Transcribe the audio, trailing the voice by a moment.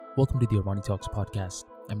Welcome to the Armani Talks podcast.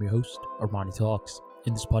 I'm your host, Armani Talks.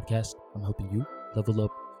 In this podcast, I'm helping you level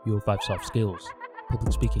up your 5 soft skills: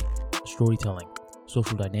 public speaking, storytelling,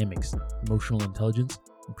 social dynamics, emotional intelligence,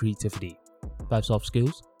 and creativity. 5 soft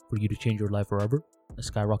skills for you to change your life forever and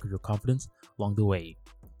skyrocket your confidence along the way.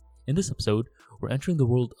 In this episode, we're entering the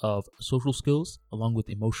world of social skills along with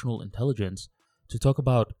emotional intelligence to talk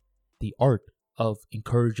about the art of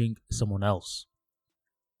encouraging someone else.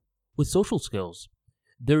 With social skills,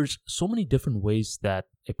 there's so many different ways that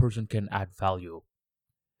a person can add value.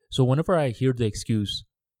 So whenever I hear the excuse,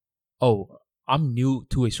 oh, I'm new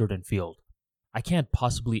to a certain field, I can't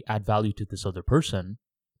possibly add value to this other person,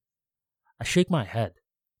 I shake my head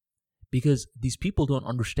because these people don't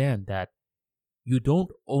understand that you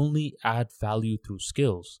don't only add value through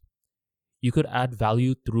skills. You could add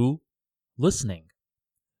value through listening,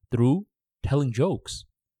 through telling jokes,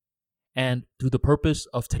 and through the purpose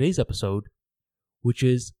of today's episode, which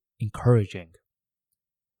is encouraging.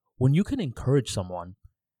 When you can encourage someone,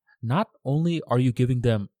 not only are you giving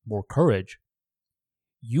them more courage,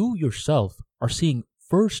 you yourself are seeing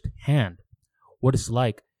firsthand what it's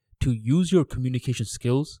like to use your communication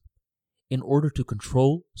skills in order to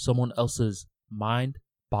control someone else's mind,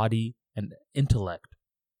 body, and intellect.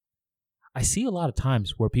 I see a lot of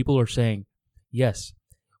times where people are saying, yes,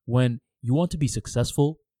 when you want to be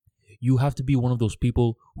successful, you have to be one of those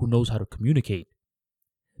people who knows how to communicate.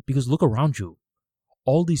 Because look around you.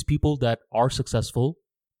 All these people that are successful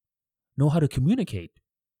know how to communicate.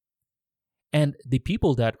 And the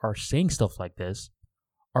people that are saying stuff like this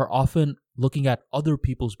are often looking at other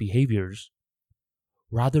people's behaviors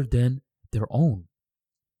rather than their own.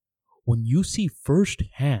 When you see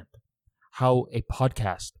firsthand how a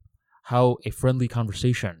podcast, how a friendly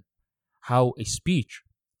conversation, how a speech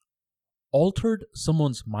altered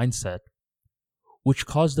someone's mindset, which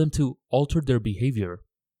caused them to alter their behavior,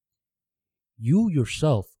 you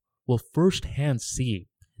yourself will firsthand see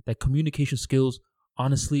that communication skills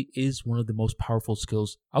honestly is one of the most powerful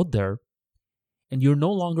skills out there, and you're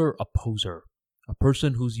no longer a poser, a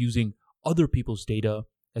person who's using other people's data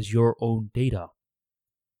as your own data.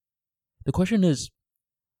 The question is,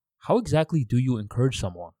 how exactly do you encourage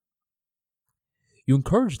someone? You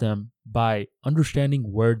encourage them by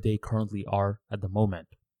understanding where they currently are at the moment.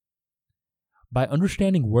 By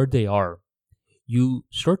understanding where they are, you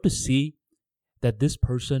start to see that this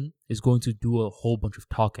person is going to do a whole bunch of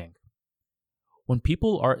talking. When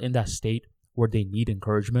people are in that state where they need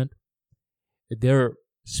encouragement, they're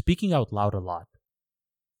speaking out loud a lot.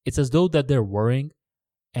 It's as though that they're worrying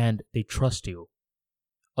and they trust you.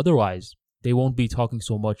 Otherwise, they won't be talking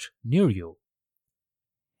so much near you.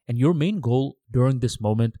 And your main goal during this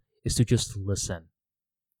moment is to just listen.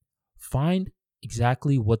 Find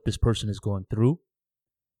exactly what this person is going through.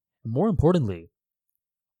 And more importantly,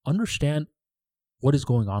 understand what is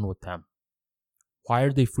going on with them. Why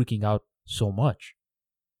are they freaking out so much?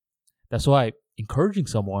 That's why encouraging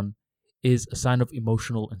someone is a sign of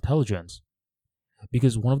emotional intelligence.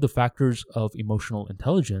 Because one of the factors of emotional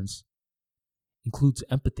intelligence includes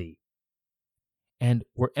empathy. And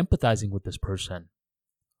we're empathizing with this person.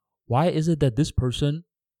 Why is it that this person,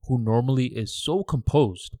 who normally is so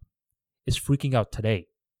composed, is freaking out today?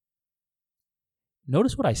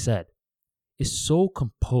 Notice what I said. Is so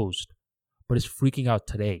composed, but is freaking out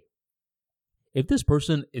today. If this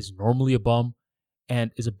person is normally a bum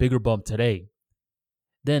and is a bigger bum today,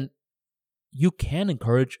 then you can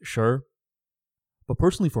encourage, sure. But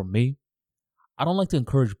personally for me, I don't like to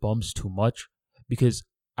encourage bums too much because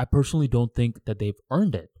I personally don't think that they've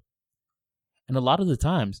earned it. And a lot of the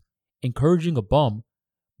times, encouraging a bum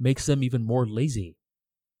makes them even more lazy.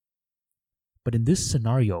 But in this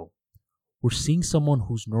scenario, we're seeing someone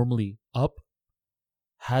who's normally up,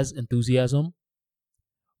 has enthusiasm,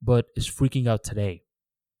 but is freaking out today.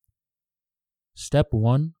 Step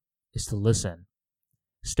 1 is to listen.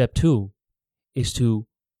 Step 2 is to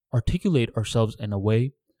articulate ourselves in a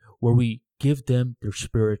way where we give them their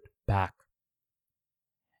spirit back.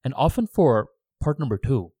 And often for part number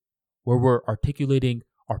 2, where we're articulating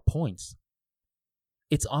our points,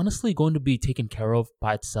 it's honestly going to be taken care of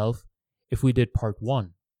by itself if we did part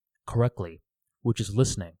 1 correctly, which is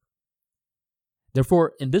listening.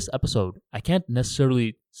 Therefore, in this episode, I can't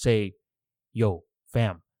necessarily say, yo,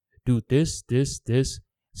 fam, do this,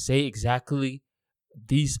 say exactly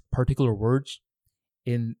these particular words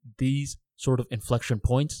in these sort of inflection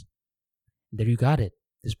points. There you got it.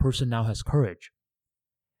 This person now has courage.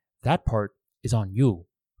 That part is on you.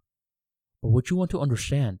 But what you want to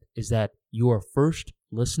understand is that you are first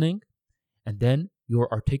listening and then you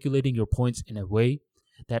are articulating your points in a way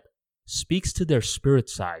that speaks to their spirit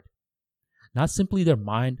side, not simply their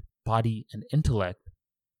mind, body, and intellect,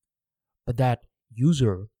 but that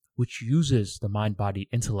user which uses the mind, body,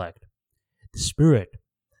 intellect, the spirit,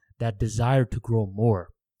 that desire to grow more.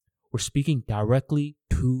 We're speaking directly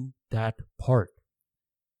to that part.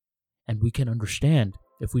 And we can understand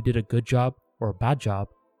if we did a good job or a bad job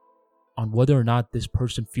on whether or not this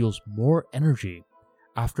person feels more energy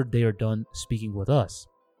after they are done speaking with us.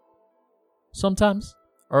 Sometimes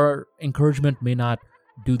our encouragement may not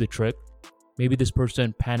do the trick. Maybe this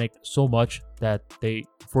person panicked so much that they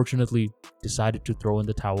fortunately decided to throw in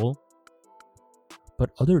the towel.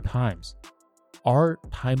 But other times, our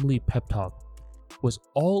timely pep talk was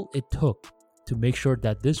all it took to make sure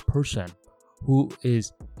that this person, who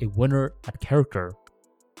is a winner at character,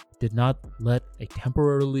 did not let a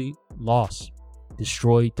temporary loss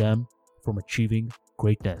destroy them from achieving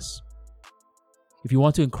greatness. If you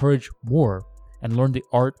want to encourage more and learn the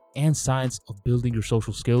art and science of building your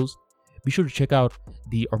social skills, be sure to check out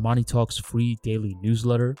the Armani Talks free daily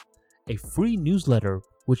newsletter, a free newsletter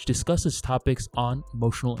which discusses topics on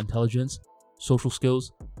emotional intelligence, social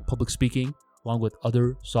skills, public speaking, along with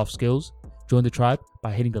other soft skills. Join the tribe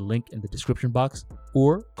by hitting the link in the description box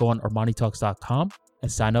or go on ArmaniTalks.com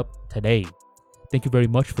and sign up today. Thank you very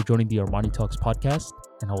much for joining the Armani Talks podcast,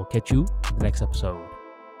 and I will catch you in the next episode.